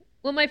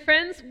Well, my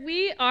friends,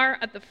 we are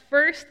at the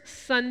first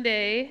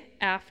Sunday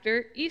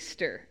after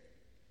Easter.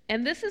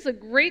 And this is a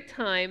great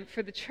time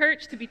for the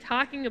church to be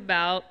talking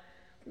about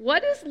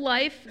what is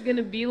life going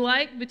to be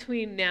like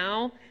between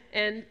now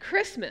and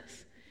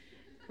Christmas,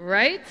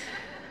 right?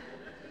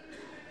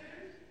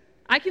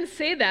 I can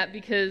say that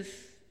because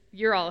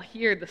you're all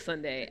here the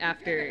Sunday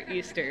after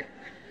Easter.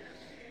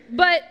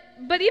 But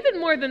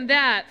even more than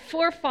that,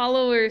 for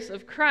followers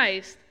of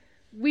Christ,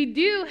 we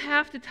do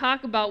have to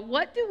talk about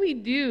what do we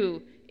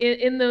do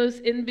in those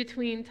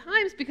in-between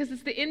times, because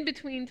it's the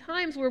in-between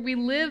times where we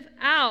live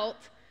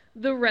out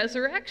the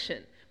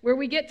resurrection, where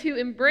we get to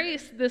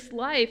embrace this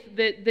life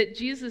that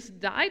Jesus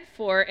died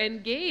for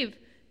and gave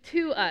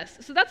to us.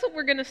 So that's what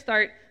we're going to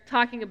start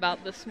talking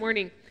about this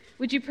morning.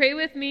 Would you pray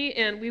with me,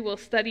 and we will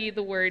study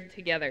the Word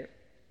together.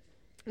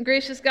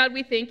 Gracious God,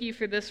 we thank you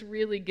for this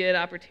really good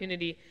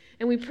opportunity,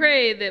 and we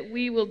pray that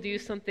we will do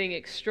something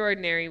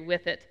extraordinary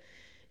with it.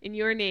 In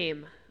your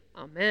name,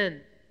 amen.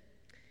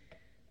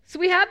 So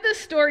we have this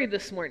story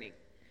this morning.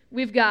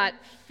 We've got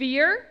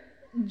fear,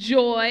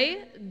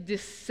 joy,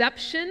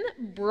 deception,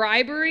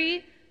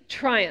 bribery,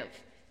 triumph.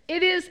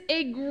 It is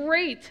a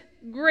great,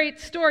 great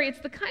story.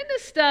 It's the kind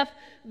of stuff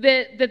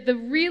that the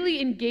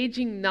really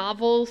engaging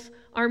novels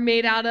are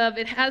made out of.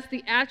 It has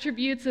the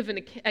attributes of an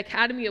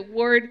Academy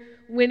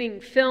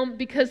Award-winning film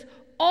because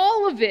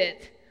all of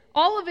it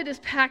is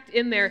packed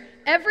in there,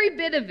 every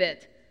bit of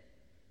it,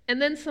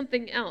 and then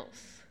something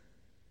else.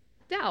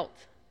 Doubt.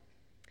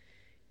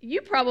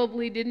 You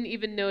probably didn't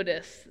even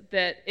notice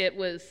that it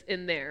was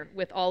in there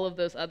with all of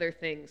those other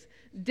things.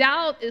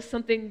 Doubt is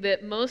something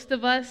that most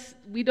of us,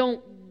 we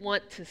don't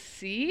want to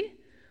see,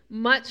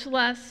 much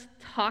less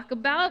talk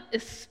about,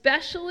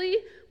 especially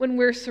when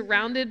we're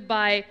surrounded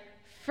by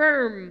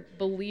firm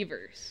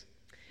believers.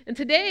 And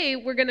today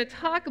we're going to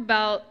talk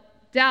about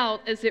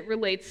doubt as it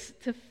relates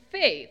to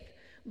faith,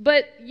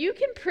 but you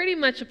can pretty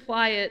much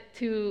apply it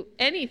to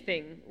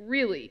anything,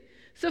 really.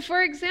 So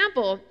for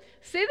example,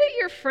 say that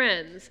your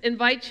friends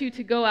invite you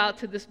to go out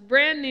to this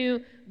brand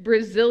new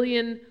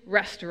Brazilian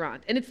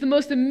restaurant, and it's the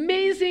most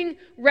amazing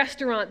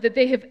restaurant that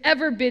they have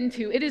ever been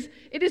to. It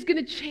is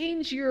going to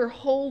change your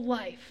whole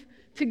life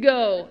to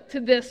go to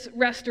this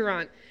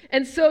restaurant.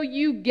 And so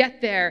you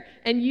get there,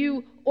 and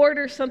you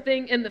order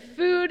something, and the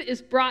food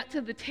is brought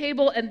to the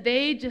table, and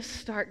they just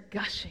start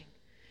gushing.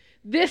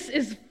 This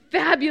is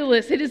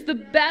fabulous. It is the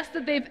best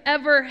that they've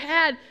ever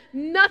had.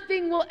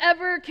 Nothing will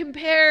ever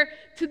compare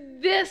to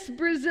this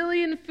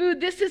Brazilian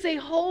food. This is a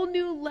whole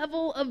new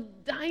level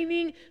of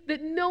dining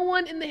that no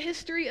one in the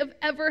history of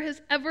ever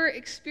has ever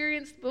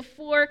experienced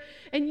before.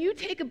 And you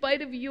take a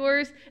bite of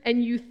yours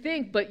and you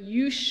think, but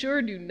you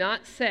sure do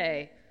not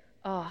say,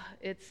 "Oh,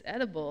 it's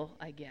edible,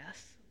 I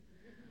guess."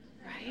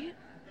 Right?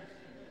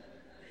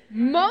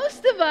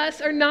 Most of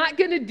us are not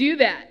going to do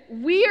that.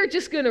 We are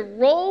just going to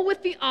roll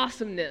with the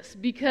awesomeness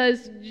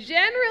because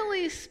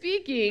generally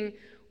speaking,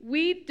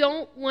 we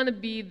don't want to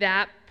be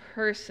that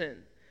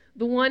person,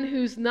 the one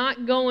who's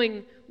not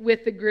going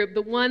with the group,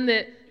 the one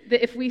that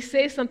if we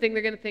say something,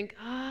 they're going to think,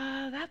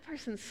 that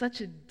person's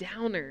such a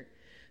downer.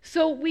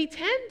 So we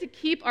tend to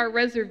keep our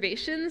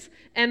reservations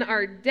and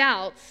our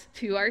doubts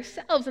to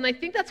ourselves, and I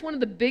think that's one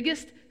of the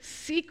biggest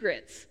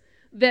secrets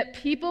that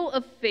people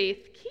of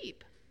faith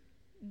keep,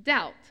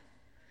 doubt.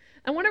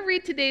 I want to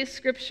read today's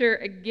scripture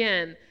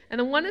again, and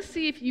I want to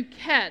see if you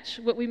catch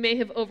what we may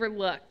have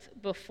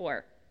overlooked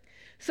before.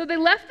 So they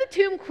left the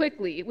tomb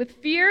quickly with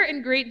fear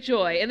and great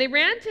joy, and they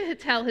ran to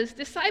tell his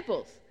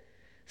disciples.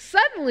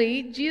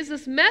 Suddenly,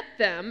 Jesus met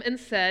them and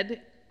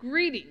said,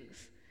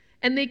 "Greetings."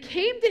 And they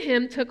came to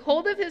him, took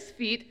hold of his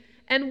feet,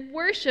 and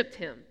worshiped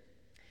him.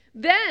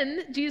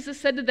 Then Jesus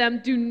said to them,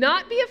 "Do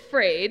not be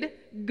afraid.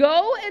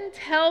 Go and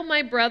tell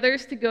my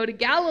brothers to go to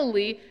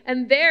Galilee,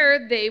 and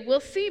there they will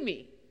see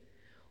me."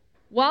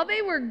 While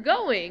they were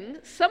going,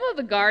 some of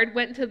the guard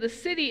went into the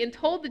city and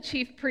told the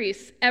chief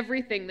priests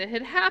everything that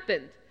had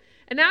happened.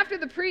 And after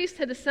the priests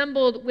had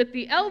assembled with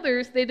the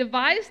elders, they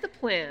devised a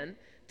plan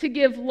to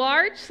give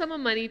large sum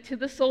of money to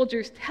the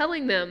soldiers,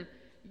 telling them,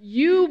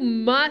 "You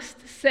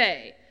must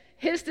say,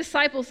 'His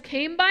disciples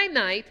came by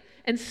night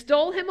and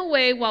stole him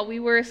away while we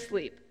were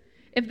asleep.'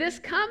 If this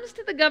comes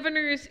to the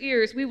governor's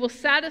ears, we will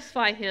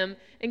satisfy him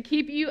and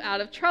keep you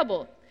out of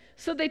trouble."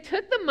 So they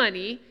took the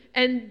money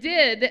and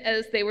did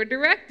as they were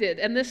directed.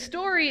 And this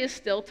story is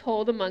still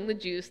told among the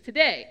Jews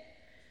today.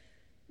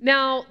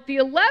 Now, the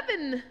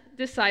 11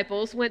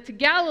 disciples went to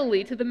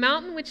Galilee, to the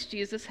mountain which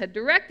Jesus had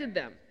directed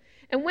them.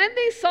 And when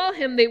they saw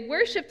him, they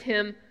worshiped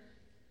him,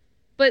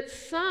 but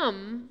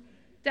some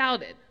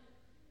doubted.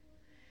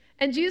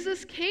 And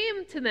Jesus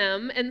came to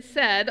them and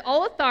said,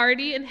 "All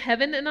authority in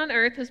heaven and on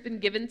earth has been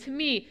given to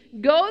me.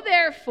 Go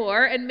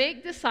therefore and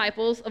make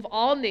disciples of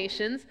all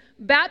nations,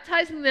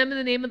 baptizing them in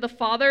the name of the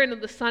Father and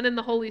of the Son and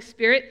the Holy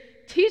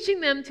Spirit, teaching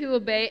them to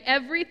obey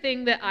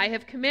everything that I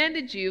have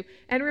commanded you.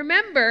 And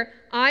remember,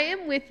 I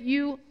am with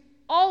you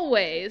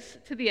always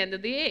to the end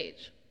of the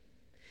age."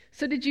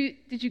 So did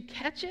you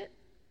catch it?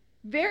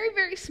 Very,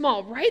 very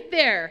small, right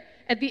there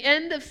at the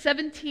end of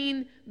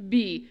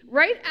 17b,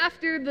 right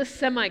after the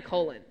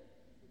semicolon.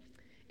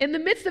 In the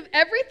midst of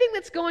everything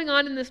that's going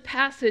on in this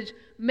passage,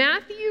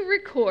 Matthew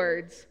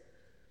records,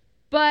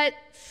 but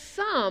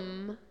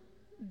some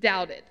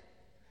doubted.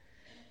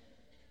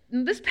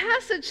 And this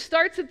passage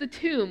starts at the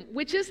tomb,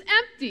 which is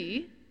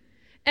empty,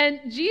 and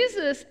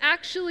Jesus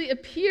actually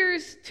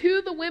appears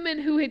to the women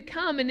who had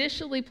come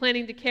initially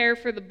planning to care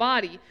for the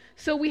body.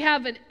 So we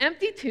have an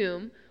empty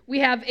tomb, we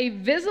have a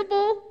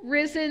visible,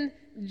 risen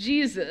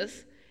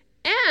Jesus,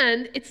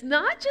 and it's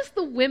not just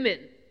the women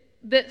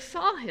that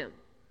saw him.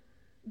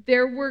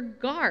 There were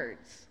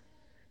guards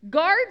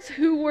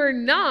who were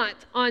not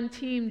on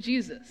Team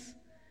Jesus.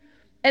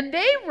 And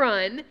they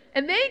run,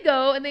 and they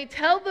go, and they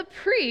tell the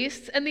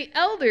priests and the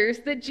elders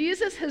that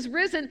Jesus has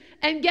risen,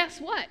 and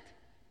guess what?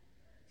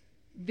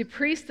 The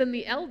priests and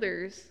the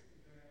elders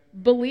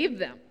believe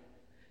them.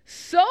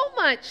 So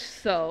much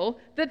so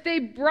that they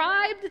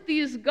bribed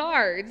these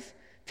guards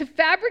to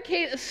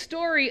fabricate a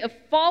story of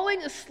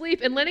falling asleep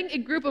and letting a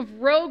group of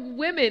rogue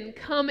women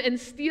come and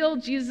steal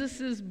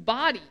Jesus'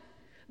 body.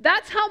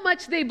 That's how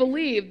much they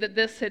believed that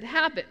this had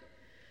happened.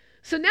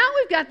 So now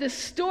we've got this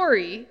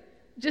story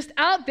just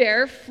out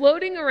there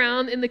floating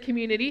around in the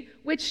community,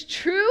 which,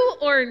 true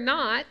or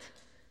not,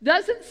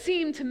 doesn't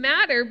seem to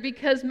matter,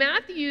 because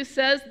Matthew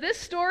says this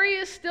story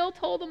is still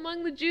told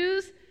among the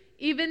Jews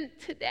even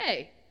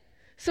today.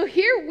 So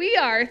here we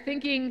are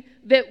thinking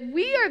that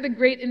we are the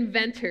great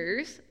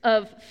inventors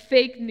of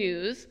fake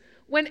news,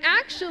 when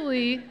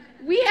actually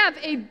we have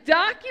a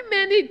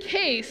documented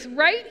case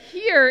right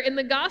here in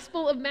the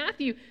Gospel of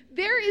Matthew.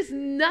 There is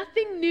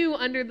nothing new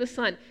under the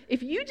sun.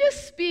 If you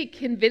just speak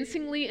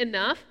convincingly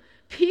enough,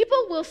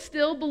 people will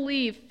still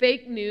believe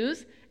fake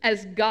news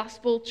as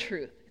gospel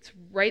truth. It's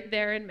right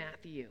there in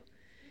Matthew.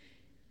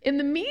 In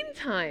the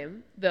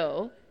meantime,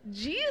 though,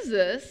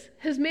 Jesus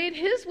has made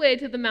his way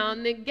to the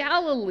mountain in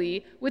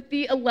Galilee with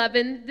the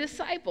 11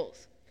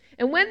 disciples.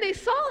 And when they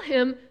saw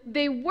him,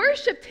 they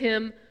worshiped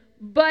him,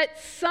 but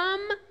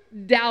some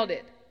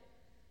doubted.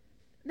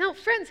 Now,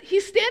 friends,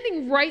 he's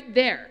standing right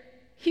there.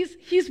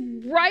 He's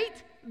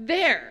right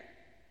there.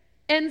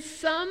 And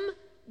some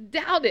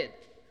doubted.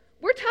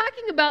 We're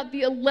talking about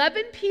the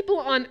 11 people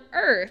on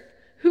earth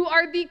who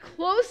are the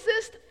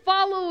closest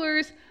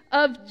followers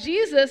of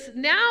Jesus,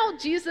 now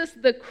Jesus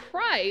the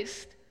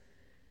Christ,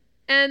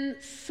 and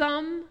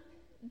some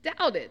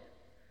doubted.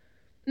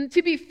 And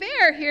to be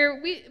fair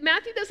here,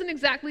 Matthew doesn't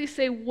exactly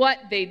say what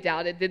they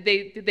doubted. Did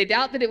they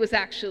doubt that it was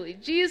actually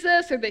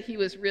Jesus, or that he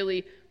was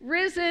really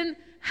risen?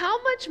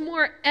 How much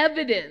more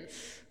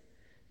evidence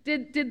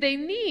did they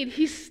need?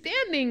 He's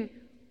standing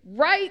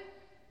right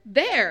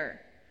there.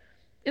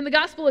 In the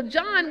Gospel of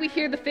John, we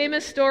hear the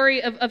famous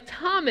story of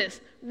Thomas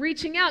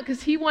reaching out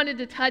because he wanted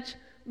to touch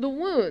the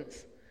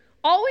wounds.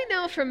 All we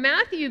know from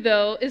Matthew,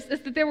 though, is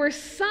that there were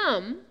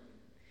some,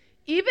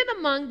 even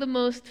among the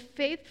most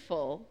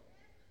faithful,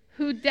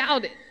 who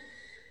doubted.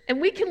 And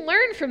we can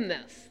learn from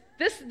this.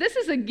 This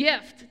is a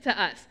gift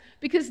to us,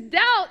 because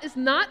doubt is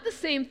not the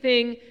same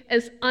thing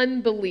as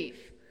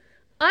unbelief.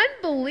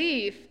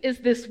 Unbelief is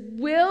this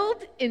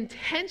willed,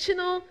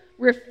 intentional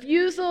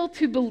refusal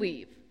to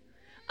believe.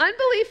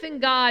 Unbelief in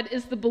God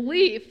is the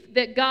belief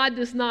that God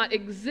does not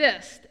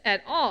exist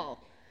at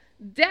all.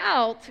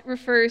 Doubt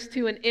refers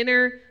to an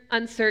inner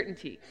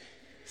uncertainty.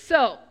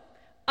 So,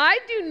 I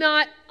do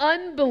not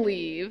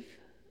unbelieve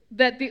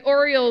that the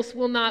Orioles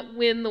will not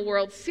win the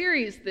World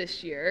Series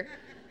this year.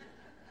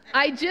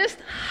 I just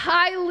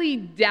highly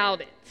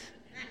doubt it.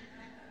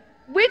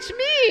 Which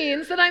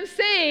means that I'm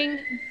saying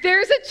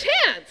there's a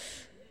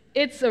chance.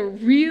 It's a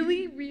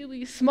really,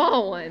 really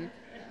small one.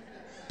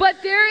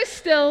 But there is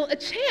still a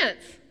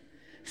chance.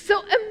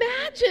 So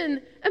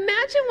imagine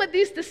what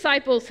these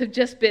disciples have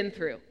just been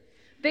through.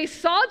 They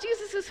saw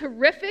Jesus'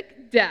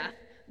 horrific death,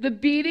 the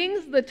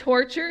beatings, the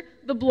torture,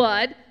 the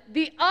blood.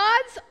 The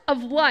odds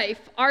of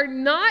life are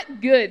not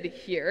good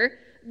here.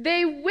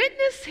 They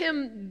witness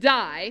him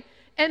die,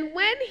 and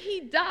when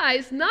he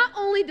dies, not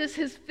only does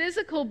his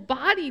physical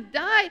body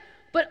die,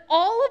 but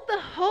all of the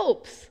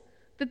hopes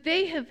that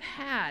they have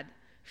had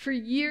for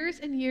years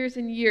and years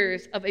and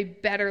years of a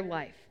better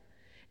life.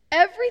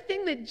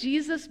 Everything that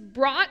Jesus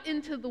brought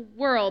into the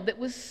world that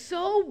was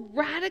so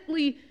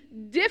radically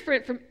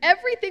different from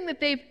everything that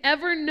they've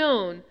ever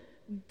known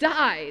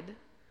died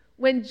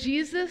when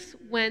Jesus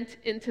went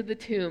into the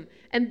tomb.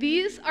 And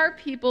these are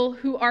people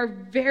who are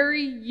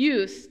very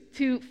used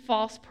to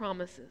false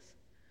promises.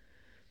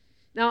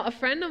 Now, a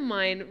friend of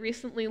mine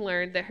recently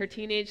learned that her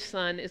teenage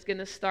son is going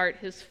to start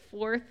his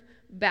 4th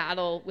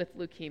battle with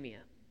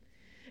leukemia.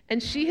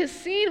 And she has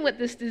seen what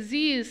this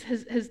disease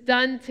has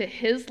done to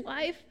his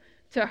life,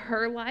 to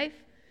her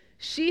life.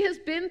 She has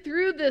been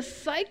through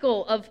this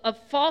cycle of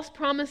false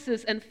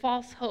promises and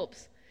false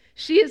hopes.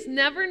 She has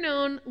never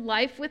known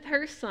life with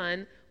her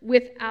son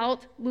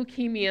without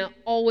leukemia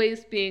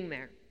always being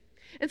there.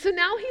 And so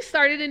now he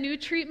started a new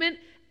treatment,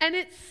 and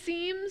it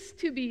seems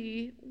to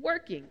be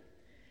working.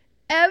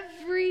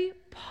 Every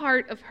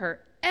part of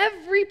her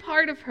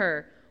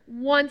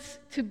wants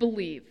to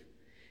believe.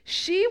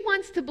 She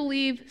wants to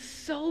believe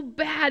so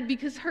bad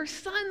because her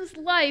son's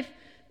life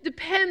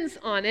depends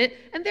on it,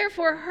 and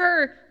therefore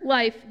her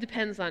life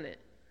depends on it.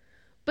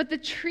 But the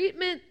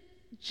treatment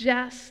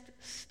just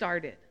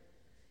started.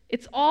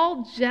 It's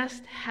all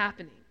just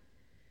happening.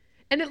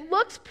 And it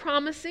looks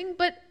promising,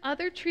 but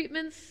other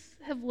treatments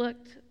have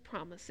looked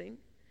promising.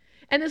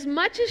 And as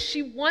much as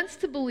she wants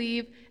to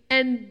believe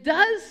and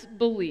does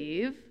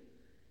believe,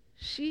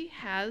 she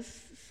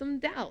has some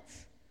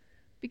doubts.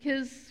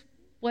 Because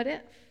what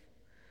if?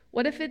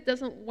 What if it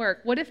doesn't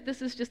work? What if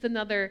this is just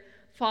another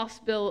false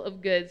bill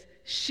of goods?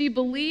 She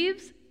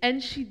believes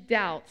and she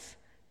doubts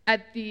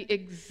at the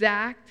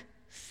exact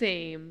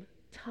same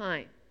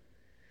time.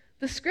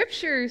 The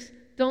scriptures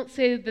don't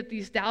say that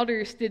these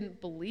doubters didn't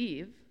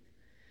believe.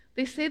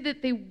 They say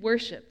that they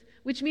worshiped,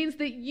 which means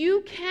that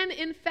you can,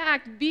 in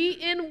fact, be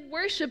in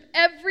worship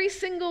every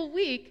single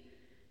week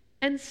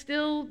and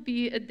still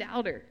be a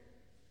doubter.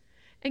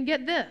 And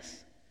get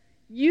this,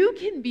 you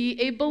can be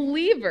a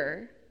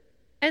believer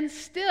and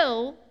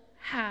still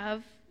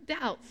have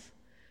doubts.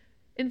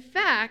 In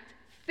fact,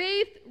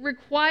 faith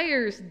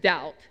requires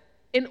doubt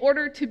in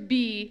order to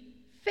be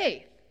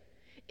faith.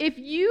 If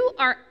you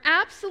are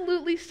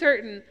absolutely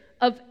certain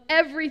of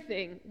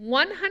everything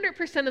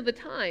 100% of the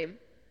time,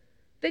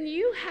 then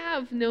you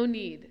have no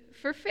need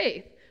for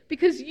faith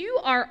because you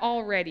are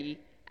already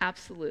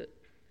absolute.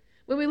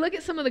 When we look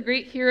at some of the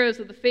great heroes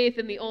of the faith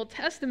in the Old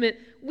Testament,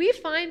 we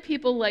find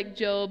people like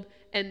Job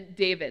and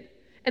David.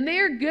 And they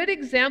are good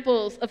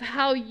examples of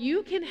how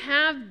you can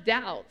have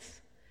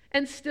doubts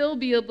and still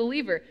be a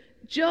believer.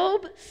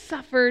 Job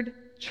suffered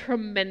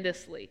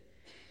tremendously.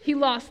 He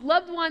lost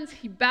loved ones.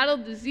 He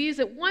battled disease.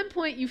 At one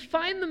point, you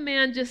find the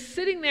man just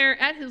sitting there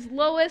at his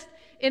lowest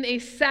in a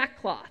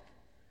sackcloth.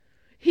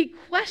 He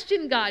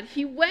questioned God.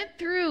 He went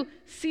through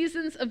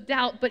seasons of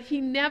doubt, but he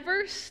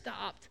never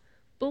stopped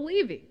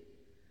believing.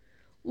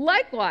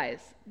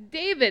 Likewise,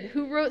 David,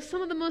 who wrote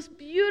some of the most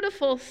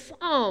beautiful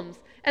Psalms,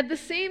 at the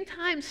same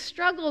time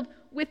struggled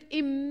with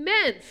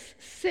immense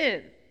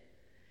sin.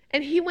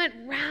 And he went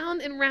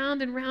round and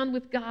round and round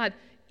with God.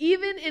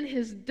 Even in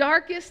his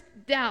darkest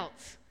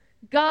doubts,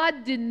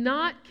 God did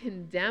not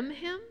condemn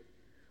him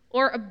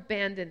or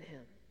abandon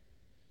him.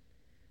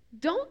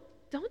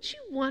 Don't you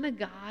want a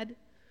God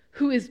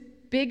who is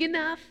big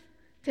enough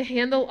to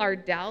handle our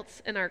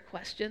doubts and our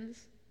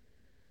questions?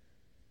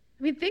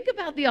 I mean, think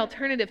about the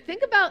alternative.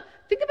 Think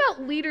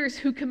about leaders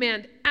who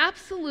command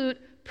absolute,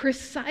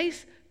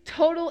 precise,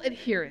 total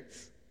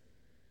adherence.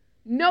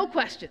 No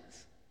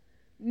questions.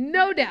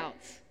 No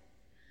doubts.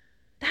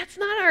 That's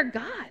not our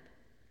God.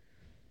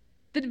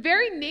 The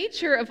very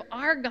nature of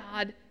our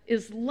God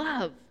is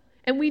love.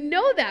 And we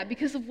know that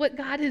because of what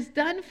God has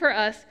done for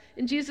us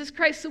in Jesus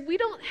Christ. So we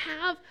don't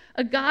have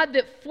a God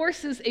that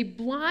forces a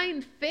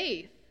blind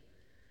faith,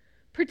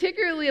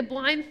 particularly a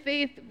blind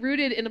faith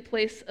rooted in a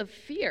place of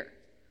fear.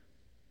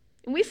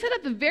 And we set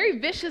up a very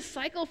vicious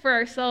cycle for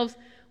ourselves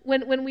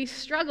when we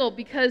struggle,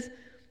 because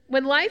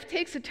when life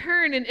takes a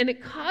turn and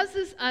it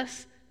causes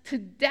us to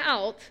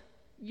doubt,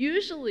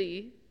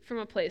 usually from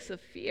a place of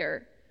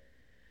fear,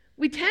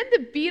 we tend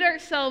to beat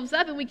ourselves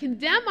up and we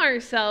condemn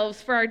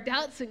ourselves for our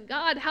doubts in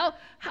God.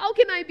 How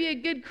can I be a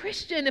good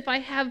Christian if I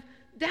have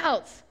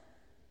doubts?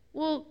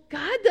 Well,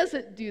 God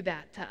doesn't do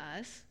that to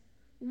us.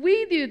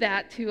 We do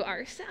that to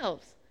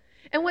ourselves.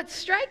 And what's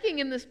striking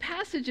in this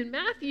passage in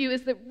Matthew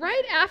is that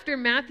right after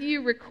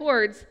Matthew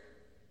records,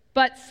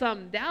 "But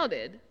some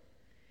doubted,"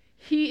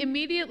 he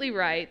immediately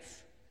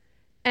writes,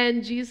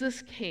 "And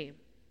Jesus came."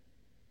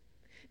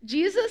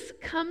 Jesus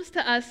comes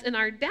to us in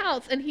our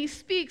doubts, and he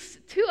speaks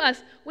to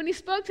us. When he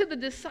spoke to the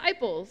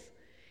disciples,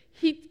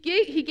 he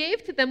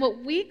gave to them what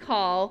we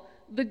call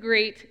the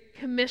Great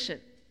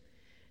Commission.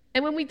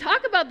 And when we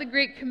talk about the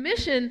Great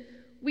Commission,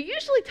 we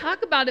usually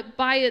talk about it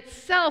by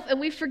itself, and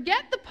we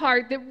forget the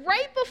part that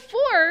right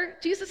before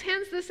Jesus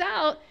hands this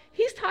out,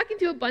 he's talking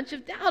to a bunch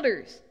of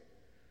doubters.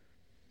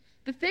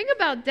 The thing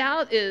about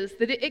doubt is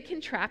that it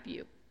can trap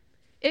you.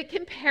 It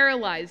can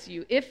paralyze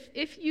you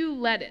if you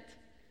let it.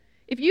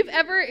 If you've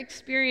ever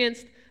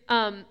experienced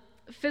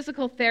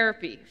physical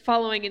therapy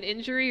following an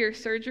injury or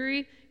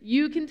surgery,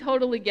 you can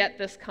totally get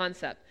this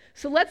concept.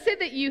 So let's say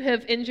that you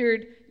have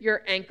injured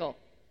your ankle,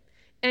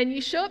 and you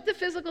show up to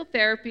physical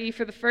therapy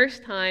for the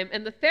first time,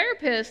 and the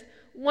therapist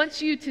wants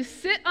you to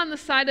sit on the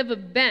side of a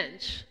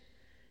bench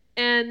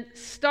and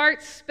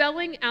start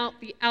spelling out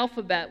the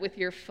alphabet with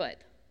your foot.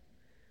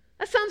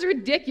 That sounds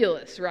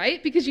ridiculous,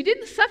 right? Because you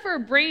didn't suffer a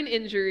brain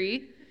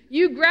injury.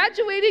 You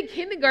graduated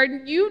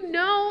kindergarten. You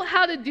know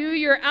how to do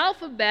your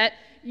alphabet.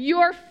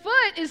 Your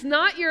foot is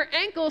not your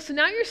ankle, so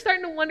now you're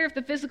starting to wonder if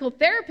the physical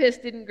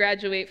therapist didn't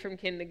graduate from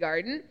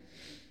kindergarten.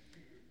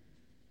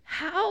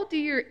 How do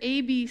your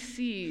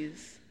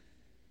ABCs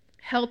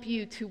help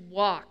you to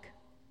walk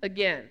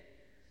again?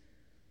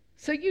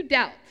 So you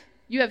doubt.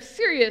 You have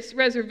serious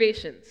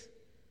reservations.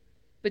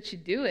 But you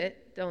do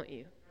it, don't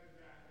you?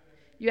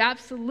 You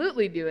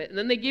absolutely do it. And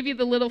then they give you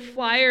the little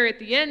flyer at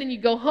the end, and you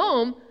go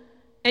home,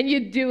 and you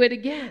do it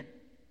again.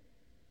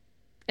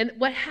 And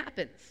what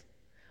happens?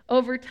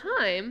 Over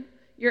time,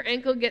 your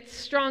ankle gets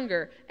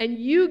stronger, and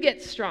you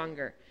get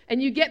stronger.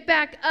 and you get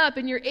back up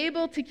and you're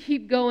able to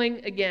keep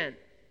going again.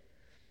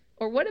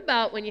 Or what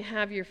about when you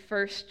have your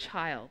first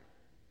child?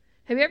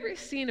 Have you ever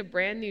seen a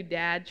brand new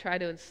dad try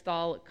to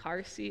install a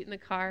car seat in a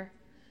car?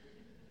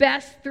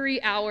 Best 3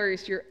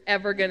 hours you're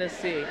ever going to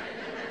see.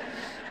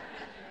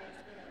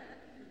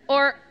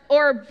 Or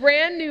a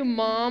brand new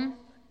mom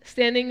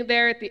standing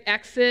there at the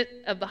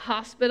exit of the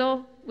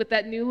hospital with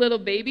that new little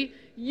baby.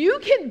 You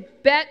can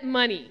bet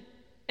money,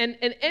 and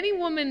any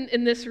woman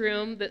in this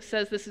room that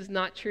says this is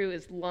not true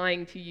is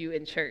lying to you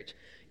in church.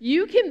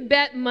 You can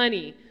bet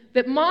money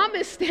that mom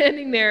is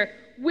standing there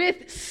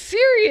with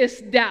serious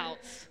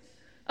doubts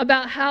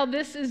about how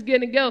this is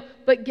going to go.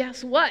 But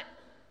guess what?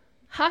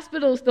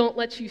 Hospitals don't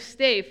let you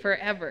stay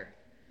forever.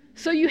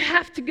 So you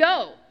have to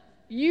go.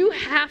 You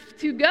have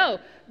to go.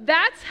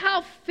 That's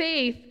how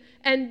faith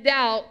and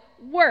doubt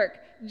work.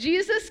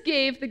 Jesus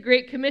gave the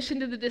Great Commission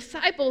to the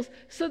disciples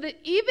so that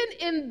even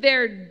in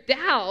their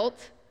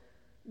doubt,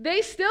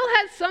 they still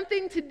had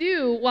something to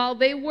do while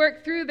they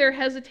worked through their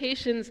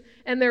hesitations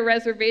and their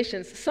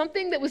reservations,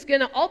 something that was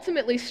going to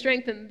ultimately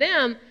strengthen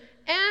them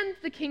and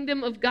the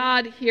kingdom of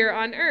God here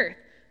on earth.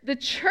 The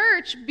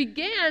church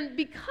began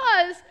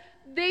because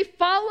they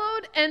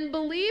followed and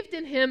believed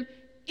in him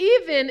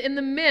even in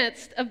the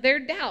midst of their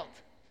doubt.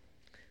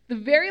 The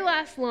very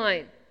last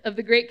line of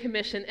the Great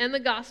Commission and the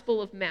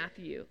Gospel of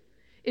Matthew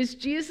is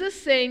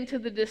Jesus saying to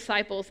the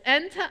disciples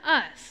and to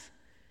us,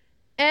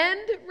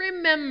 "And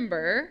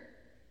remember,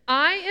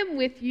 I am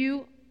with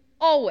you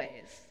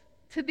always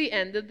to the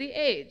end of the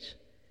age."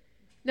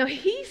 Now,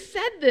 he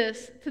said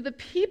this to the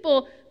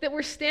people that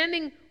were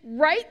standing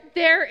right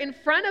there in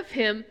front of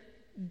him,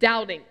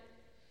 doubting.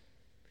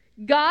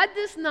 God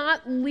does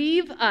not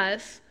leave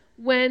us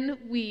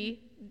when we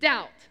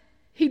doubt.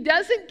 He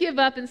doesn't give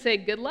up and say,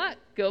 "Good luck,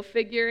 go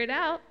figure it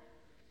out."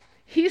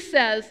 He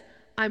says,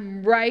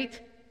 "I'm right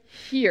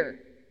here.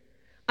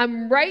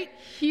 I'm right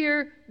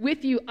here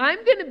with you.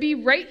 I'm going to be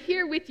right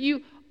here with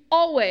you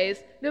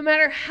always, no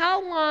matter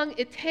how long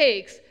it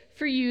takes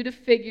for you to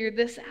figure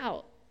this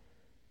out."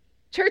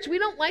 Church, we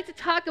don't like to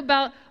talk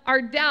about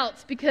our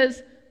doubts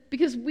because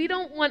we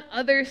don't want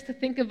others to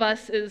think of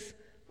us as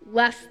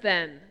less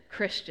than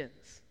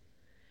Christians.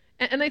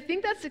 And I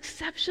think that's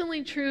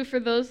exceptionally true for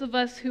those of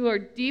us who are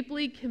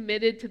deeply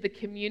committed to the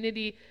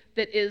community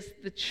that is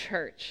the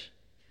church.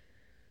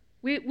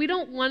 We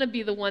don't want to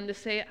be the one to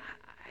say,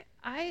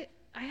 I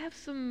have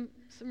some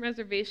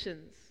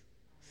reservations,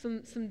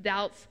 some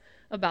doubts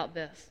about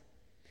this.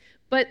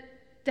 But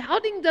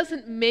doubting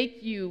doesn't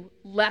make you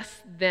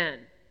less than.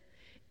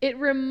 It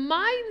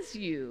reminds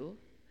you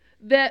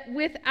that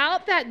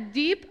without that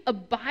deep,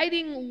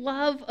 abiding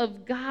love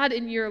of God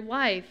in your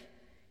life,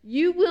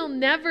 you will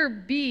never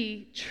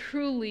be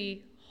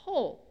truly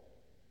whole.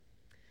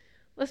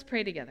 Let's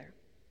pray together.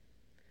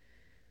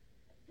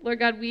 Lord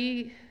God,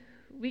 we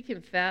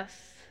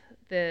confess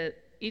that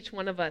each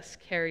one of us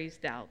carries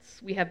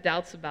doubts. We have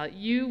doubts about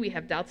you. We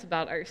have doubts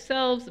about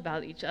ourselves,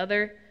 about each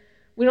other.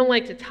 We don't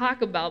like to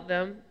talk about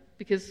them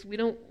because we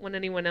don't want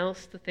anyone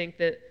else to think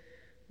that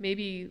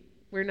maybe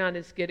we're not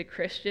as good a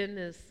Christian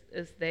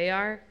as they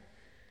are.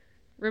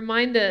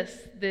 Remind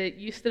us that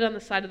you stood on the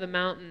side of the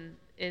mountain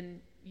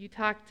and you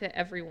talked to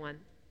everyone,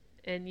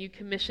 and you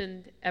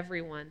commissioned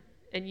everyone,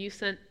 and you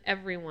sent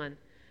everyone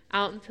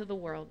out into the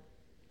world.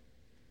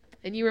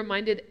 And you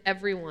reminded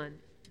everyone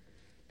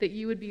that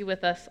you would be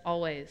with us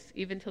always,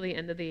 even till the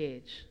end of the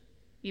age,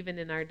 even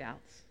in our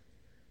doubts.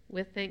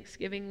 With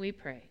thanksgiving we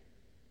pray.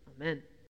 Amen.